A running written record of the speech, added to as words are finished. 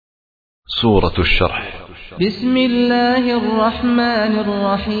سورة الشرح. بسم الله الرحمن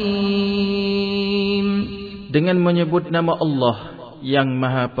الرحيم. Dengan menyebut nama Allah yang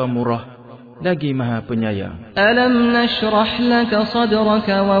Maha Pemurah lagi Maha Penyayang. Alam nashrah laka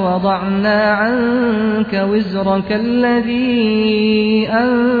sadraka wa wada'na 'anka wizraka alladhi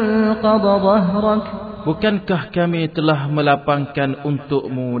anqadha dhahrak. Bukankah kami telah melapangkan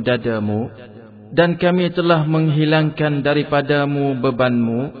untukmu dadamu dan kami telah menghilangkan daripadamu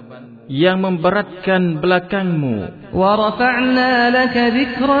bebanmu yang memberatkan belakangmu. Wa rafa'na laka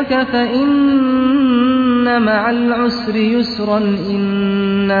dhikraka fa inna ma'al usri yusran,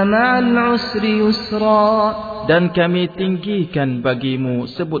 inna ma'al usri yusra. Dan kami tinggikan bagimu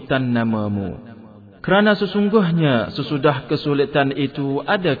sebutan namamu, kerana sesungguhnya sesudah kesulitan itu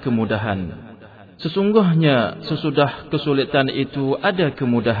ada kemudahan. Sesungguhnya sesudah kesulitan itu ada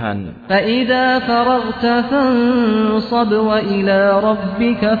kemudahan. فَإِذَا فَرَغْتَ فَانصَبْ وَإِلَى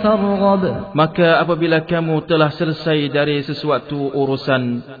رَبِّكَ فَارْغَب. Maka apabila kamu telah selesai dari sesuatu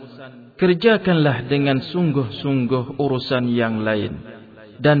urusan, kerjakanlah dengan sungguh-sungguh urusan yang lain,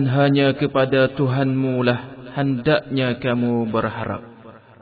 dan hanya kepada Tuhanmu lah hendaknya kamu berharap.